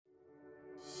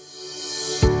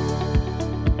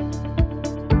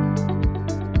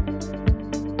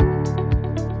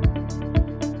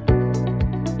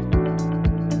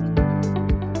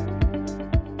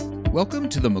Welcome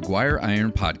to the Maguire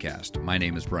Iron Podcast. My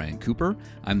name is Brian Cooper.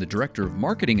 I'm the Director of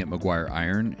Marketing at Maguire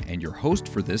Iron and your host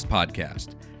for this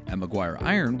podcast. At Maguire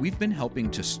Iron, we've been helping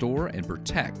to store and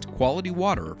protect quality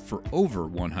water for over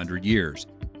 100 years.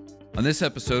 On this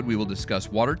episode, we will discuss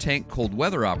water tank cold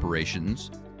weather operations,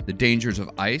 the dangers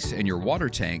of ice in your water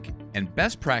tank, and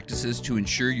best practices to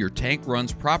ensure your tank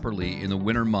runs properly in the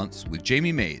winter months with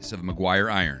Jamie Mays of Maguire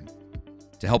Iron.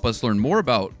 To help us learn more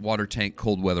about water tank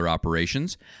cold weather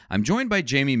operations, I'm joined by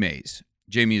Jamie Mays.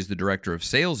 Jamie is the Director of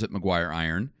Sales at Maguire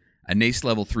Iron, a NACE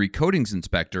Level 3 coatings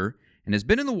inspector, and has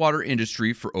been in the water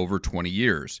industry for over 20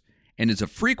 years, and is a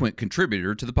frequent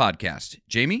contributor to the podcast.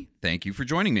 Jamie, thank you for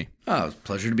joining me. Oh, it's a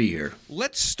pleasure to be here.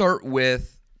 Let's start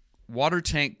with water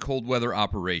tank cold weather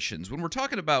operations. When we're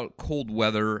talking about cold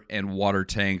weather and water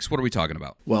tanks, what are we talking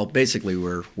about? Well, basically,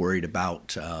 we're worried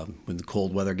about when the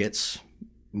cold weather gets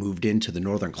moved into the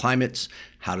northern climates,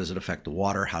 how does it affect the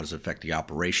water, how does it affect the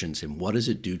operations, and what does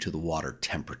it do to the water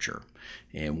temperature?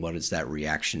 And what is that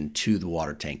reaction to the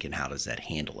water tank, and how does that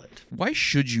handle it? Why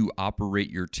should you operate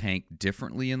your tank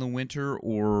differently in the winter,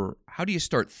 or how do you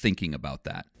start thinking about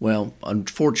that? Well,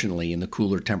 unfortunately, in the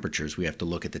cooler temperatures, we have to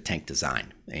look at the tank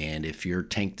design. And if your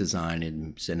tank design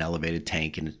is an elevated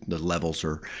tank and the levels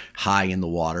are high in the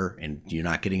water and you're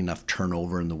not getting enough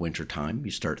turnover in the wintertime,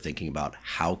 you start thinking about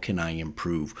how can I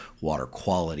improve water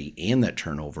quality and that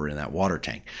turnover in that water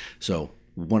tank. So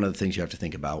one of the things you have to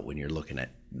think about when you're looking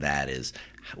at that is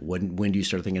when do you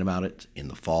start thinking about it? In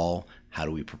the fall. How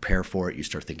do we prepare for it? You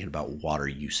start thinking about water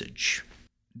usage.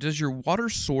 Does your water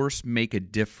source make a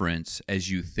difference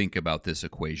as you think about this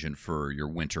equation for your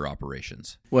winter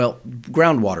operations? Well,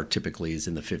 groundwater typically is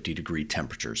in the 50-degree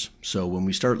temperatures. So when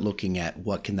we start looking at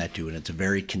what can that do, and it's a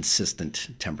very consistent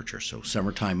temperature. So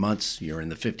summertime months, you're in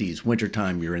the 50s.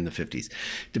 Wintertime, you're in the 50s.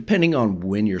 Depending on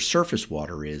when your surface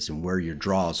water is and where your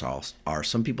draws are,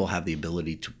 some people have the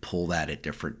ability to pull that at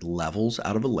different levels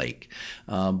out of a lake.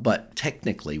 But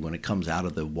technically, when it comes out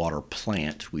of the water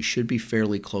plant, we should be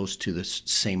fairly close to the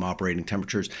same operating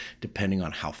temperatures, depending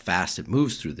on how fast it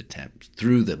moves through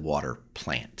the water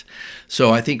plant.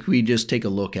 So I think we just take a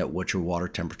look at what your water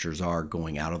temperatures are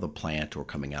going out of the plant or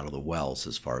coming out of the wells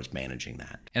as far as managing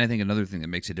that. And I think another thing that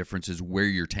makes a difference is where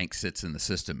your tank sits in the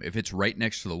system. If it's right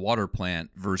next to the water plant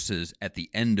versus at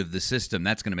the end of the system,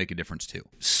 that's going to make a difference too.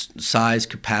 Size,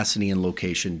 capacity, and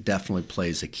location definitely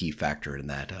plays a key factor in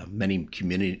that. Many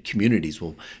communities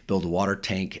will build a water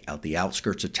tank out the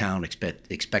outskirts of town,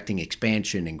 expecting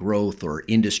expansion and growth, or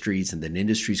industries, and then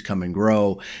industries come and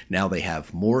grow. Now they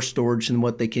have more storage than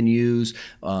what they can use,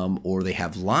 or they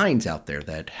have lines out there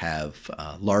that have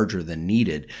larger than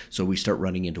needed. So we start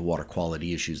running into water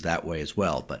quality issues that way as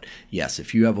well. But yes,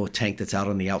 if you have a tank that's out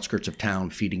on the outskirts of town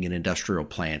feeding an industrial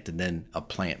plant, and then a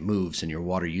plant moves and your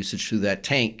water usage through that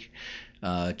tank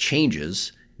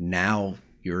changes, now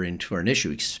you're into an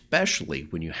issue, especially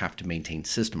when you have to maintain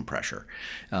system pressure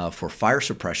for fire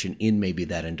suppression in maybe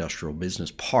that industrial business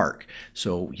park.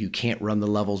 So you can't run the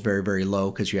levels very, very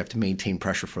low because you have to maintain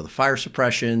pressure for the fire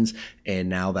suppressions. And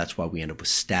now that's why we end up with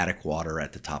static water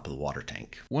at the top of the water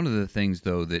tank. One of the things,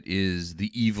 though, that is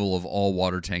the evil of all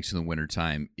water tanks in the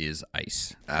wintertime is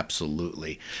ice.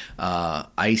 Absolutely.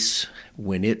 Ice,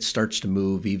 when it starts to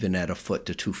move, even at 1 foot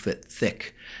to 2 foot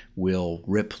thick, will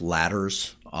rip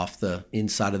ladders off the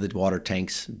inside of the water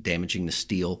tanks, damaging the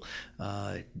steel,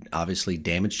 obviously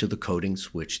damage to the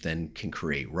coatings, which then can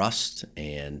create rust,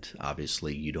 and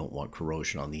obviously you don't want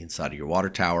corrosion on the inside of your water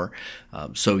tower.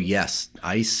 So yes,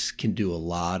 ice can do a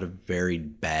lot of very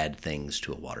bad things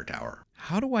to a water tower.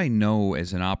 How do I know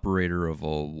as an operator of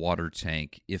a water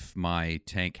tank if my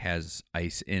tank has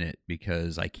ice in it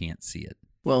because I can't see it?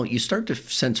 Well, you start to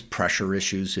sense pressure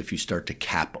issues if you start to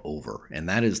cap over, and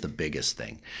that is the biggest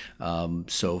thing.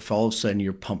 So if all of a sudden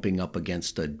you're pumping up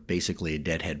against basically a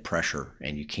deadhead pressure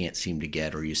and you can't seem to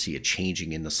get, or you see it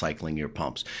changing in the cycling of your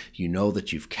pumps, you know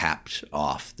that you've capped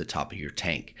off the top of your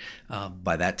tank.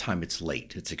 By that time, it's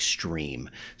late. It's extreme.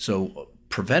 So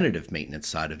preventative maintenance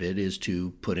side of it is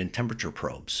to put in temperature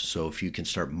probes. So if you can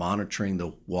start monitoring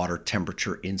the water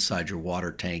temperature inside your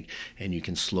water tank, and you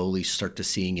can slowly start to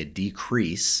seeing it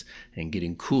decrease and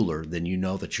getting cooler, then you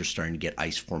know that you're starting to get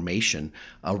ice formation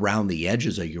around the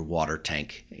edges of your water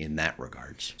tank in that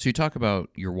regards. So you talk about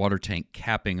your water tank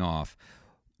capping off.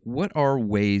 What are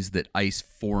ways that ice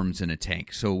forms in a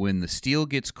tank? So when the steel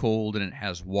gets cold and it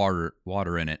has water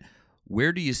in it,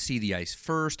 where do you see the ice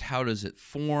first? How does it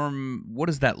form? What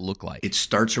does that look like? It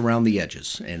starts around the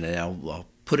edges, and I'll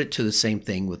put it to the same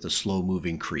thing with a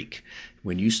slow-moving creek.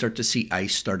 When you start to see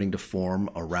ice starting to form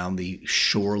around the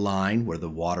shoreline where the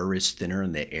water is thinner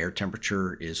and the air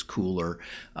temperature is cooler,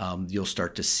 you'll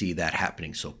start to see that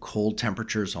happening. So cold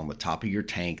temperatures on the top of your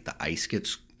tank, the ice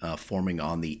gets forming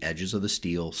on the edges of the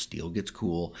steel gets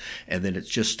cool, and then it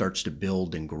just starts to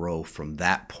build and grow from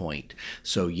that point.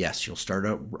 So yes, you'll start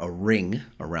a ring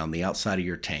around the outside of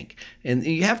your tank, and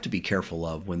you have to be careful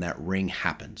of when that ring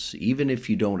happens. Even if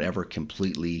you don't ever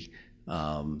completely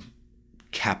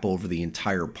cap over the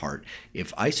entire part,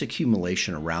 if ice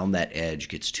accumulation around that edge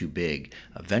gets too big,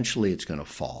 eventually it's going to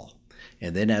fall.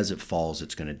 And then as it falls,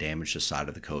 it's going to damage the side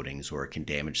of the coatings, or it can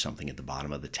damage something at the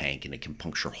bottom of the tank, and it can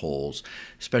puncture holes,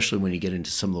 especially when you get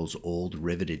into some of those old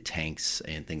riveted tanks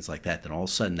and things like that. Then all of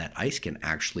a sudden that ice can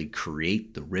actually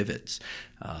create the rivets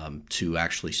to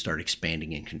actually start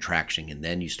expanding and contracting, and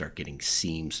then you start getting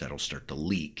seams that'll start to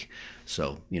leak.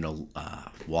 So,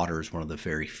 water is one of the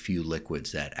very few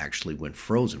liquids that actually, when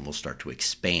frozen, will start to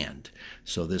expand.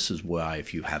 So this is why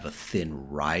if you have a thin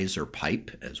riser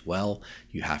pipe as well,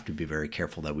 you have to be very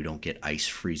careful that we don't get ice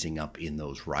freezing up in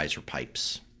those riser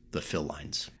pipes, the fill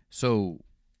lines. So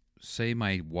say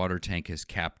my water tank is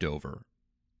capped over.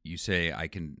 You say I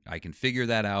can figure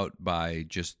that out by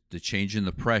just the change in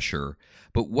the pressure,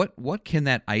 but what can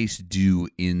that ice do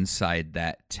inside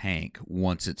that tank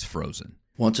once it's frozen?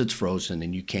 Once it's frozen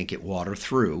and you can't get water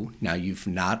through, now you've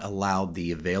not allowed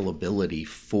the availability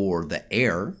for the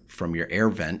air from your air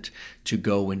vent to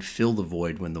go and fill the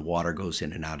void when the water goes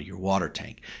in and out of your water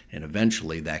tank. And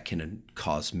eventually that can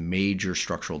cause major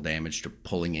structural damage to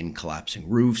pulling in collapsing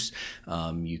roofs.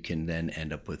 You can then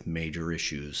end up with major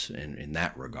issues in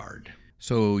that regard.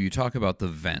 So you talk about the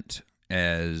vent.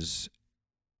 As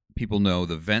people know,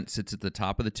 the vent sits at the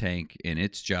top of the tank, and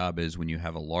its job is when you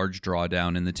have a large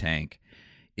drawdown in the tank,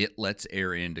 it lets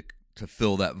air in to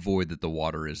fill that void that the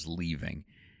water is leaving.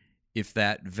 If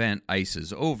that vent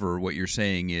ices over, what you're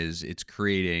saying is it's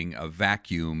creating a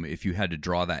vacuum. If you had to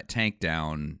draw that tank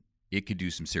down, it could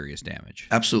do some serious damage.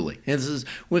 Absolutely. And this is,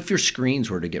 well, if your screens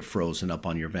were to get frozen up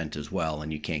on your vent as well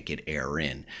and you can't get air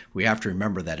in, we have to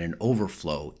remember that an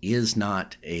overflow is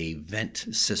not a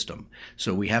vent system.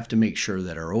 So we have to make sure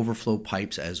that our overflow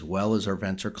pipes as well as our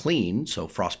vents are clean. So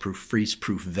frostproof,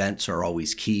 freeze-proof vents are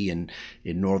always key in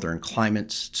northern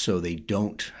climates, so they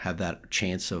don't have that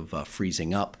chance of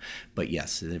freezing up. But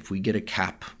yes, if we get a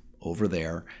cap over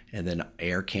there and then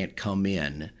air can't come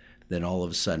in, then all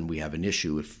of a sudden we have an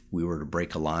issue. If we were to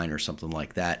break a line or something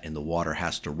like that and the water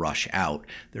has to rush out,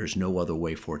 there's no other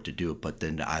way for it to do it but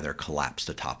then to either collapse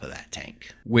the top of that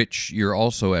tank. Which you're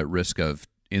also at risk of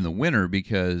in the winter,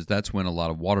 because that's when a lot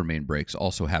of water main breaks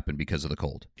also happen because of the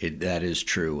cold. That is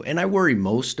true. And I worry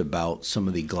most about some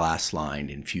of the glass-lined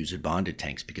infused bonded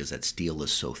tanks because that steel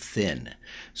is so thin.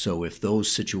 So if those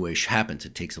situations happens,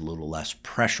 it takes a little less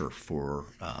pressure for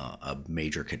a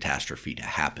major catastrophe to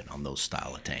happen on those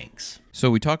style of tanks.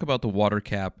 So we talk about the water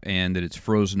cap and that it's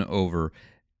frozen over.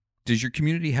 Does your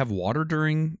community have water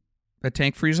during a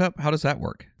tank freeze up? How does that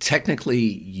work? Technically,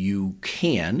 you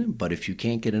can, but if you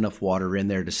can't get enough water in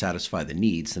there to satisfy the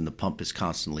needs, then the pump is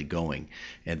constantly going.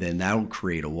 And then that'll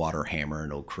create a water hammer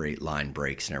and it'll create line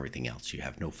breaks and everything else. You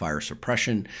have no fire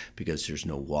suppression because there's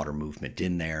no water movement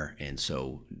in there. And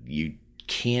so you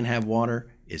can have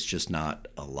water. It's just not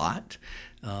a lot.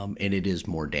 And it is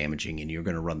more damaging, and you're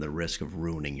going to run the risk of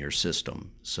ruining your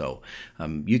system. So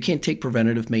you can't take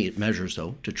preventative measures,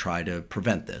 though, to try to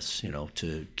prevent this,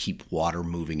 to keep water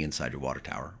moving inside your water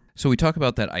tower. So we talk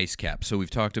about that ice cap. So we've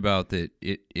talked about that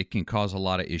it can cause a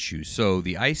lot of issues. So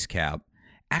the ice cap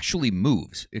actually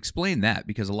moves. Explain that,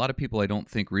 because a lot of people I don't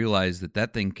think realize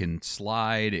that thing can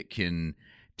slide. It can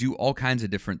do all kinds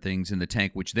of different things in the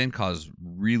tank, which then cause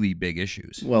really big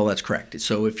issues. Well, that's correct.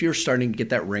 So if you're starting to get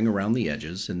that ring around the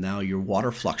edges and now your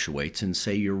water fluctuates, and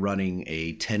say you're running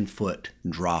a 10-foot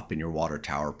drop in your water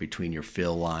tower between your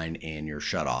fill line and your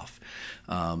shutoff,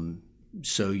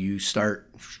 so you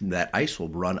start, that ice will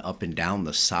run up and down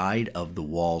the side of the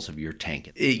walls of your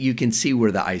tank. You can see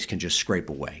where the ice can just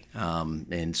scrape away.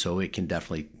 And so it can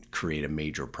definitely create a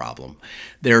major problem.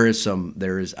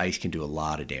 Ice can do a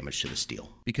lot of damage to the steel.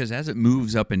 Because as it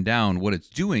moves up and down, what it's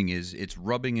doing is it's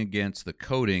rubbing against the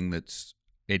coating that's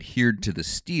adhered to the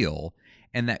steel,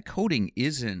 and that coating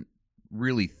isn't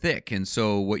really thick. And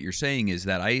so what you're saying is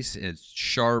that ice, it's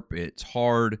sharp, it's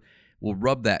hard, will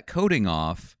rub that coating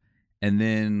off, and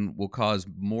then will cause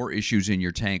more issues in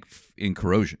your tank in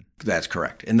corrosion. That's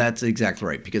correct. And that's exactly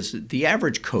right. Because the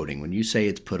average coating, when you say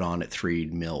it's put on at 3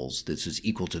 mils, this is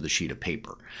equal to the sheet of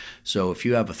paper. So if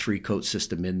you have a 3-coat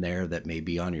system in there that may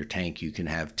be on your tank, you can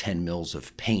have 10 mils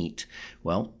of paint.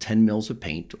 Well, 10 mils of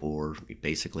paint, or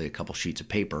basically a couple sheets of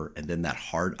paper, and then that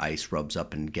hard ice rubs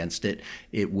up against it,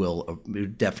 it will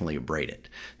definitely abrade it.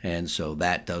 And so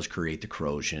that does create the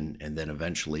corrosion. And then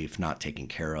eventually, if not taken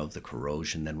care of, the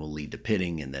corrosion then will lead to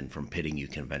pitting. And then from pitting, you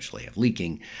can eventually have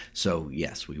leaking. So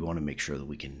yes, we want to make sure that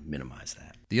we can minimize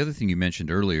that. The other thing you mentioned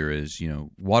earlier is,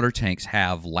 water tanks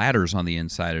have ladders on the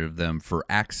inside of them for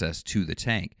access to the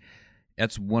tank.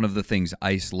 That's one of the things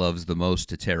ice loves the most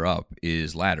to tear up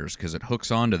is ladders, because it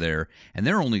hooks onto there, and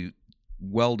they're only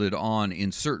welded on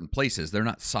in certain places. They're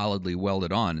not solidly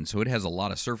welded on, and so it has a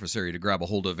lot of surface area to grab a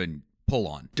hold of and pull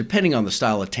on. Depending on the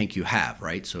style of tank you have,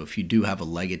 right? So if you do have a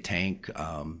legged tank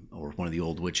or one of the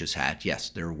old witches hat, yes,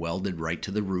 they're welded right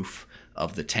to the roof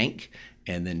of the tank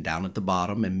and then down at the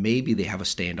bottom, and maybe they have a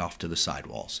standoff to the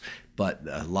sidewalls. But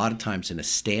a lot of times in a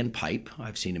standpipe,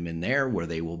 I've seen them in there where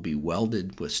they will be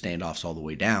welded with standoffs all the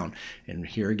way down. And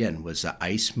here again, as the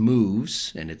ice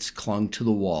moves and it's clung to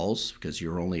the walls, because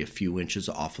you're only a few inches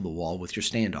off of the wall with your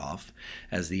standoff,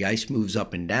 as the ice moves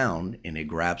up and down and it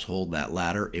grabs hold of that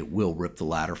ladder, it will rip the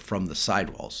ladder from the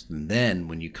sidewalls. And then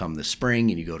when you come this spring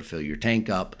and you go to fill your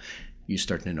tank up, you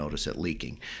start to notice it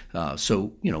leaking.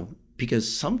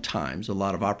 Because sometimes a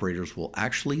lot of operators will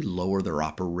actually lower their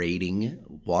operating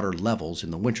water levels in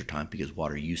the wintertime because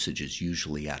water usage is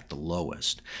usually at the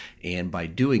lowest. And by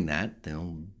doing that,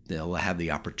 they'll have the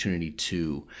opportunity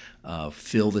to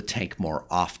fill the tank more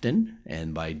often.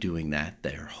 And by doing that,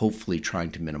 they're hopefully trying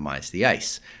to minimize the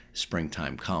ice.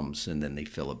 Springtime comes and then they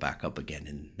fill it back up again.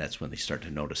 And that's when they start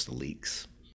to notice the leaks.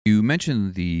 You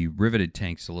mentioned the riveted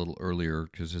tanks a little earlier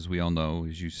because, as we all know,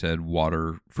 as you said,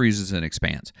 water freezes and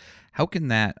expands. How can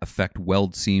that affect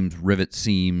weld seams, rivet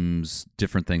seams,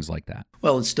 different things like that?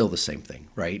 Well, it's still the same thing,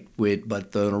 right?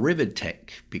 But the rivet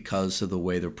tank, because of the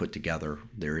way they're put together,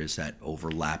 there is that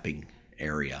overlapping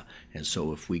area. And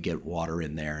so if we get water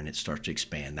in there and it starts to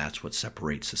expand, that's what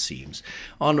separates the seams.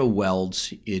 On the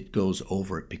welds, it goes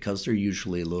over it because they're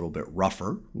usually a little bit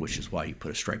rougher, which is why you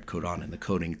put a stripe coat on in the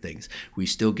coating things. We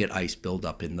still get ice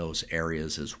buildup in those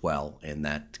areas as well. And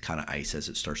that kind of ice, as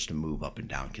it starts to move up and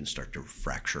down, can start to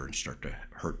fracture and start to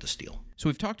hurt the steel. So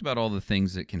we've talked about all the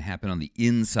things that can happen on the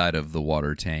inside of the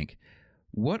water tank.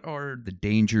 What are the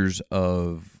dangers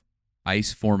of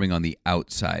ice forming on the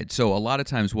outside? So a lot of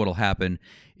times what'll happen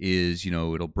is,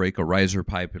 it'll break a riser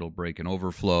pipe, it'll break an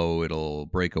overflow, it'll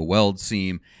break a weld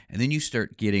seam, and then you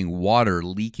start getting water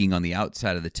leaking on the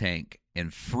outside of the tank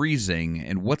and freezing.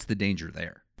 And what's the danger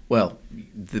there? Well,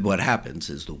 what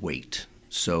happens is the weight.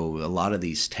 So a lot of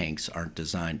these tanks aren't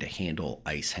designed to handle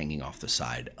ice hanging off the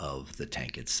side of the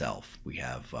tank itself. We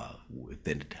have,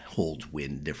 then it holds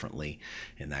wind differently,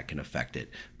 and that can affect it.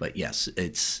 But yes,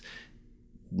 it's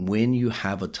when you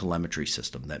have a telemetry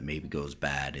system that maybe goes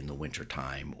bad in the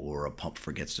wintertime, or a pump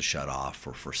forgets to shut off,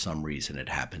 or for some reason it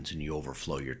happens and you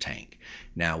overflow your tank.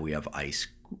 Now we have ice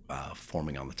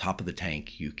forming on the top of the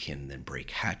tank. You can then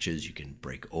break hatches, you can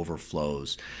break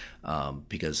overflows,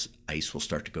 because ice will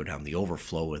start to go down the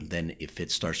overflow, and then if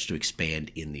it starts to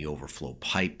expand in the overflow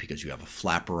pipe because you have a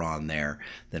flapper on there,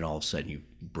 then all of a sudden you've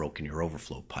broken your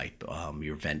overflow pipe.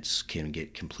 Your vents can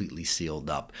get completely sealed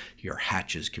up. Your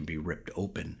hatches can be ripped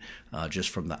open just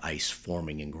from the ice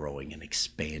forming and growing and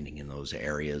expanding in those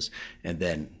areas. And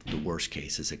then the worst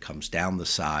case is it comes down the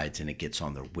sides and it gets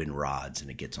on the wind rods and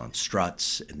it gets on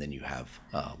struts, and then you have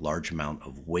a large amount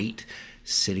of weight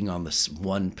sitting on this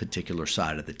one particular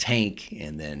side of the tank,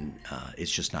 and then it's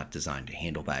just not designed to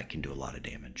handle that. It can do a lot of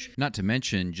damage. Not to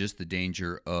mention just the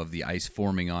danger of the ice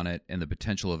forming on it and the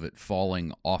potential of it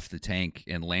falling off the tank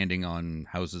and landing on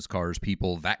houses, cars,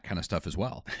 people, that kind of stuff as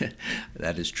well.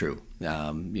 That is true.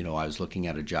 I was looking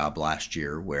at a job last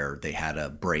year where they had a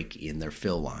break in their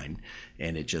fill line,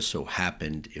 and it just so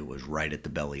happened it was right at the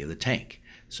belly of the tank.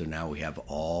 So now we have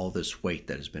all this weight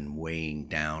that has been weighing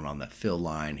down on the fill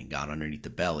line and got underneath the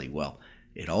belly. Well,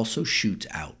 it also shoots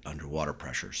out under water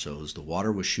pressure. So as the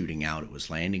water was shooting out, it was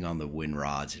landing on the wind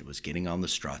rods, it was getting on the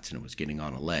struts, and it was getting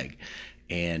on a leg.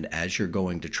 And as you're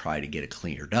going to try to get it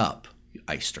cleared up,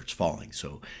 ice starts falling.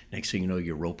 So next thing you know,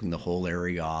 you're roping the whole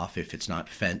area off. If it's not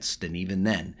fenced, and even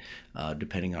then,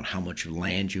 depending on how much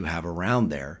land you have around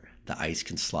there, the ice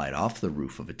can slide off the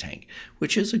roof of a tank,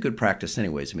 which is a good practice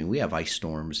anyways. I mean, we have ice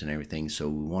storms and everything, so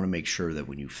we want to make sure that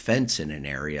when you fence in an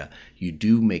area, you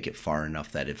do make it far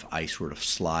enough that if ice were to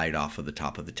slide off of the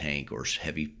top of the tank or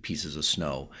heavy pieces of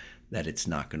snow, that it's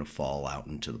not going to fall out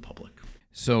into the public.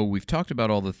 So we've talked about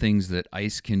all the things that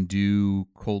ice can do,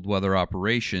 cold weather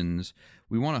operations.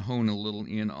 We want to hone a little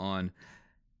in on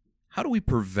how do we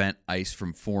prevent ice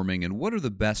from forming, and what are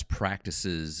the best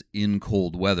practices in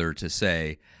cold weather to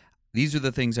say, these are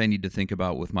the things I need to think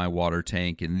about with my water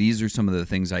tank, and these are some of the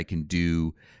things I can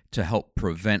do to help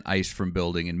prevent ice from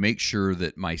building and make sure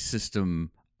that my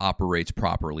system operates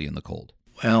properly in the cold?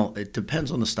 Well, it depends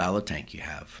on the style of tank you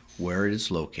have, where it is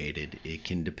located. It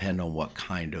can depend on what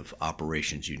kind of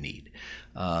operations you need.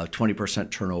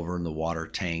 20% turnover in the water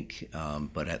tank,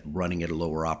 but running at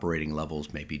lower operating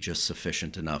levels may be just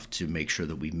sufficient enough to make sure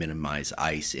that we minimize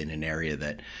ice in an area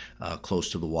that close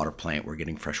to the water plant we're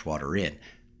getting fresh water in.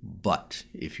 But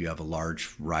if you have a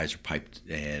large riser pipe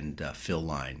and fill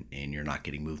line and you're not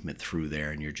getting movement through there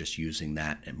and you're just using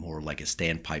that more like a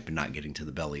standpipe and not getting to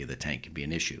the belly of the tank, can be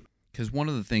an issue. Because one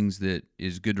of the things that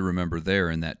is good to remember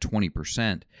there in that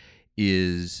 20%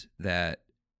 is that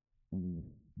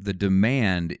the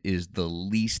demand is the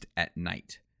least at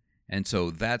night. And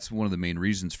so that's one of the main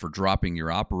reasons for dropping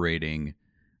your operating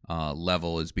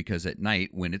level, is because at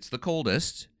night, when it's the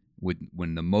coldest,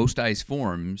 when the most ice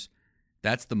forms,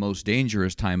 that's the most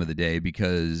dangerous time of the day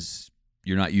because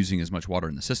you're not using as much water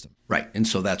in the system. Right, and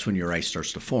so that's when your ice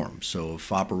starts to form. So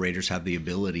if operators have the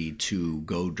ability to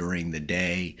go during the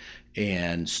day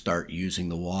and start using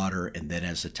the water, and then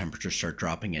as the temperatures start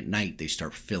dropping at night, they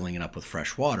start filling it up with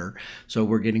fresh water. So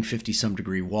we're getting 50-some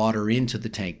degree water into the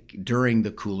tank during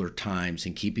the cooler times,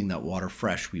 and keeping that water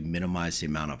fresh, we minimize the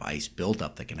amount of ice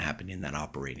buildup that can happen in that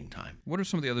operating time. What are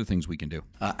some of the other things we can do?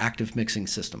 Active mixing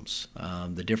systems.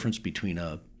 The difference between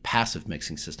a passive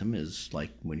mixing system is like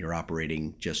when you're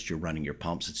operating, you're running your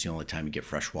pumps, it's the only time you get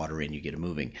fresh water in, you get it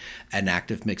moving. An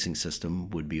active mixing system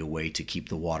would be a way to keep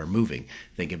the water moving.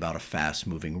 Think about a fast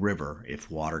moving river. If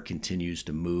water continues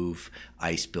to move,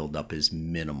 ice buildup is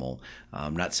minimal.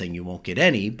 I'm not saying you won't get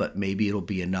any, but maybe it'll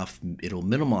be enough, it'll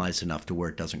minimize enough to where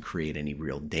it doesn't create any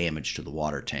real damage to the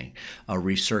water tank.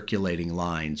 Recirculating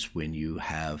lines, when you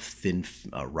have thin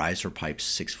riser pipes,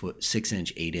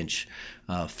 6-inch, 8-inch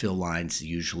fill lines,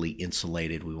 usually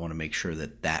insulated. We want to make sure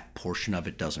that that portion of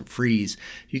it doesn't freeze.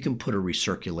 You can put a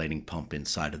recirculating pump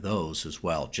inside of those as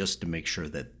well, just to make sure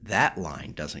that that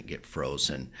line doesn't get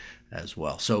frozen as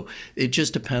well. So it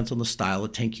just depends on the style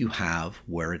of tank you have,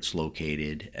 where it's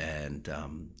located, and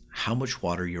how much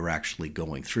water you're actually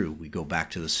going through. We go back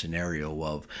to the scenario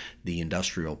of the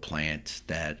industrial plant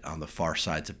that on the far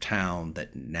sides of town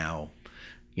that now,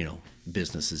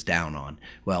 business is down on.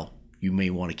 Well, you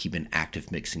may want to keep an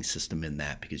active mixing system in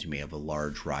that, because you may have a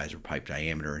large riser pipe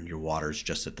diameter and your water's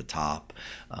just at the top.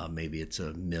 Maybe it's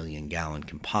a 1,000,000-gallon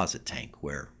composite tank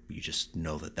where you just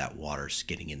know that water's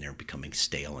getting in there and becoming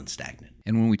stale and stagnant.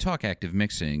 And when we talk active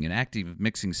mixing, an active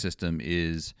mixing system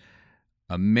is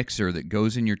a mixer that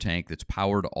goes in your tank that's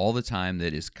powered all the time,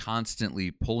 that is constantly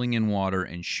pulling in water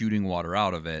and shooting water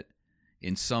out of it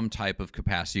in some type of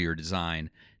capacity or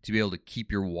design to be able to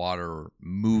keep your water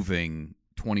moving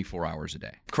 24 hours a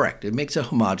day. Correct. It makes a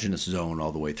homogeneous zone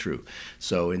all the way through.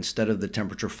 So instead of the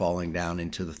temperature falling down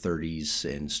into the 30s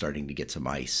and starting to get some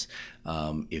ice,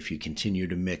 if you continue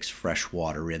to mix fresh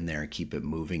water in there and keep it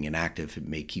moving and active, it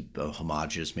may keep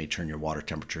homogeneous, may turn your water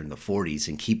temperature in the 40s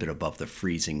and keep it above the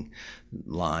freezing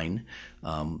line.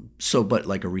 But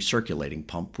like a recirculating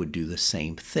pump would do the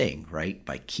same thing, right?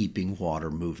 By keeping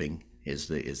water moving is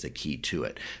the key to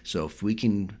it. So if we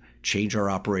can change our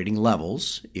operating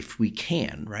levels, if we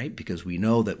can, right? Because we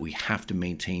know that we have to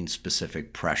maintain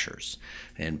specific pressures,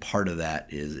 and part of that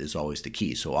is always the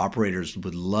key. So operators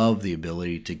would love the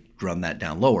ability to run that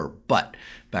down lower, but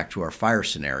back to our fire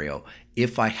scenario,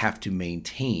 if I have to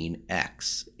maintain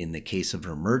X in the case of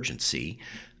an emergency,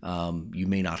 you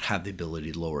may not have the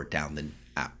ability to lower it down. Then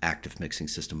active mixing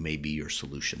system may be your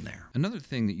solution there. Another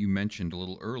thing that you mentioned a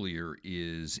little earlier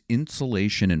is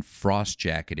insulation and frost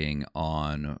jacketing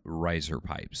on riser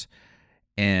pipes.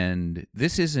 And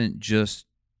this isn't just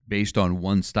based on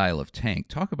one style of tank.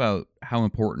 Talk about how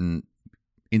important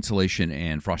insulation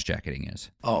and frost jacketing is.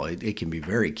 Oh, it can be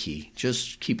very key.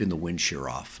 Just keeping the wind shear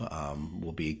off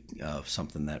will be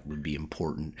something that would be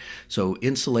important. So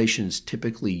insulation is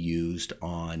typically used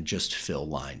on just fill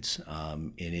lines,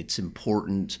 and it's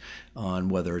important on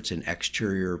whether it's an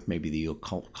exterior, maybe you'll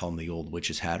call them the old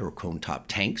witch's hat or cone top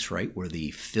tanks, right, where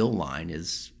the fill line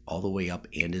is all the way up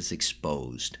and is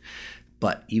exposed.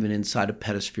 But even inside a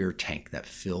pedosphere tank, that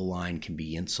fill line can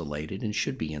be insulated and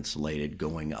should be insulated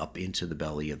going up into the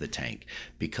belly of the tank,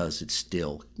 because it's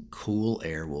still cool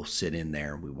air will sit in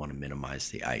there, and we want to minimize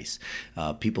the ice.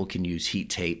 People can use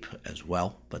heat tape as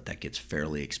well, but that gets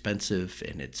fairly expensive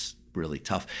and it's really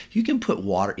tough. You can put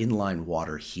inline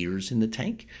water heaters in the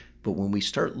tank, But when we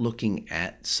start looking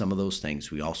at some of those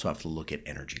things, we also have to look at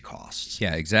energy costs.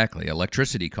 Yeah, exactly.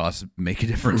 Electricity costs make a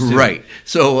difference too. Right.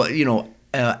 So,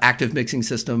 active mixing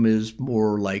system is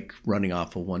more like running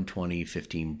off a 120,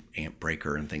 15 amp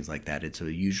breaker and things like that. It's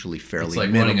usually fairly It's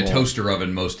like minimal. running a toaster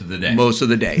oven most of the day. Most of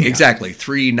the day, exactly.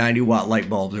 3 90-watt light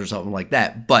bulbs or something like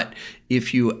that. But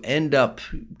if you end up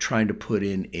trying to put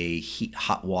in a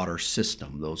hot water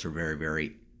system, those are very,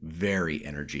 very, very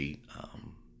energy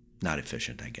not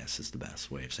efficient, I guess is the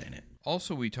best way of saying it.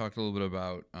 Also, we talked a little bit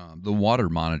about the water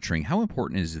monitoring. How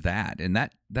important is that? And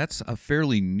that's a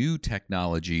fairly new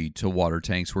technology to water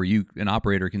tanks, where an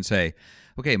operator can say,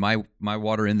 okay, my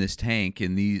water in this tank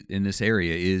in this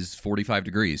area is 45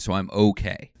 degrees, so I'm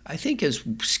okay. I think as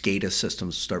SCADA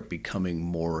systems start becoming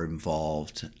more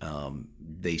involved,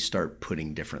 they start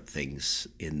putting different things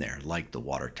in there, like the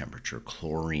water temperature,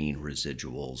 chlorine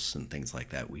residuals, and things like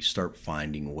that. We start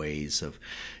finding ways of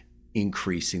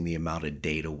increasing the amount of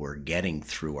data we're getting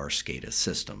through our SCADA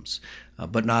systems.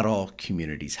 But not all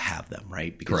communities have them,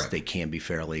 right? Because Correct. They can be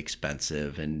fairly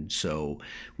expensive. And so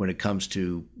when it comes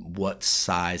to what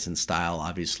size and style,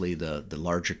 obviously the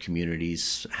larger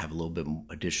communities have a little bit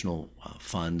additional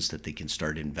funds that they can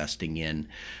start investing in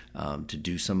to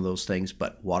do some of those things.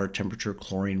 But water temperature,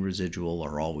 chlorine residual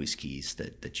are always keys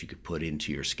that you could put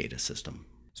into your SCADA system.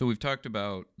 So we've talked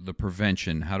about the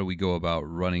prevention. How do we go about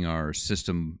running our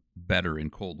system better in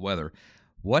cold weather?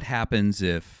 What happens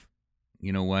if,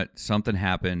 something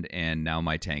happened and now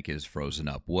my tank is frozen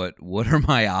up? What are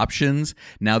my options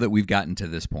now that we've gotten to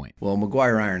this point? Well,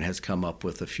 Maguire Iron has come up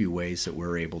with a few ways that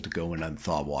we're able to go and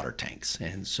unthaw water tanks.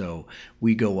 And so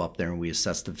we go up there and we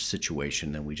assess the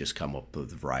situation, and we just come up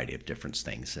with a variety of different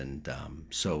things. And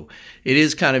so it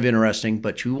is kind of interesting,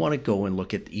 but you want to go and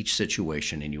look at each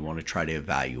situation, and you want to try to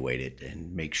evaluate it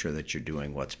and make sure that you're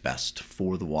doing what's best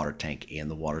for the water tank and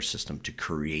the water system to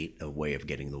create a way of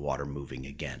getting the water moving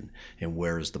again. And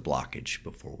where is the blockage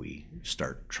before we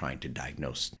start trying to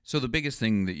diagnose. So the biggest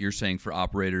thing that you're saying for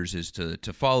operators is to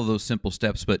follow those simple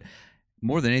steps, but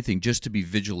more than anything, just to be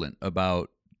vigilant about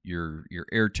your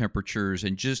air temperatures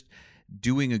and just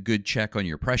doing a good check on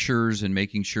your pressures and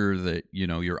making sure that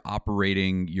you're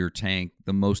operating your tank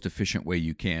the most efficient way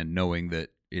you can, knowing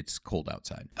that it's cold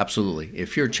outside. Absolutely.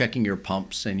 If you're checking your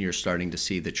pumps and you're starting to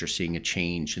see that you're seeing a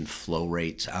change in flow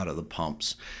rates out of the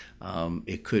pumps,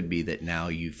 it could be that now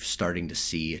you're starting to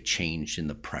see a change in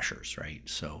the pressures, right?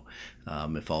 So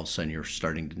if all of a sudden you're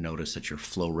starting to notice that your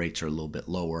flow rates are a little bit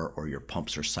lower or your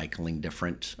pumps are cycling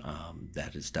different,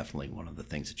 that is definitely one of the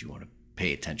things that you want to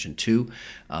pay attention to,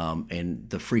 and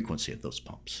the frequency of those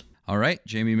pumps. All right,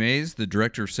 Jamie Mays, the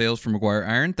Director of Sales for Maguire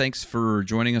Iron, thanks for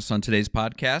joining us on today's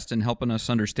podcast and helping us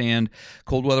understand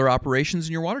cold weather operations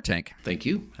in your water tank. Thank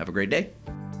you. Have a great day.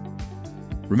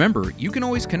 Remember, you can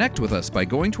always connect with us by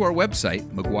going to our website,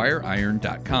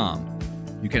 maguireiron.com.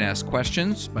 You can ask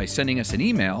questions by sending us an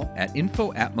email at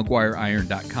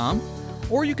info@maguireiron.com,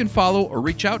 or you can follow or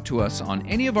reach out to us on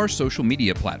any of our social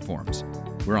media platforms.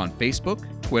 We're on Facebook,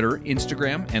 Twitter,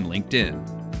 Instagram, and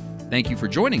LinkedIn. Thank you for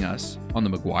joining us on the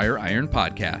Maguire Iron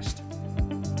Podcast.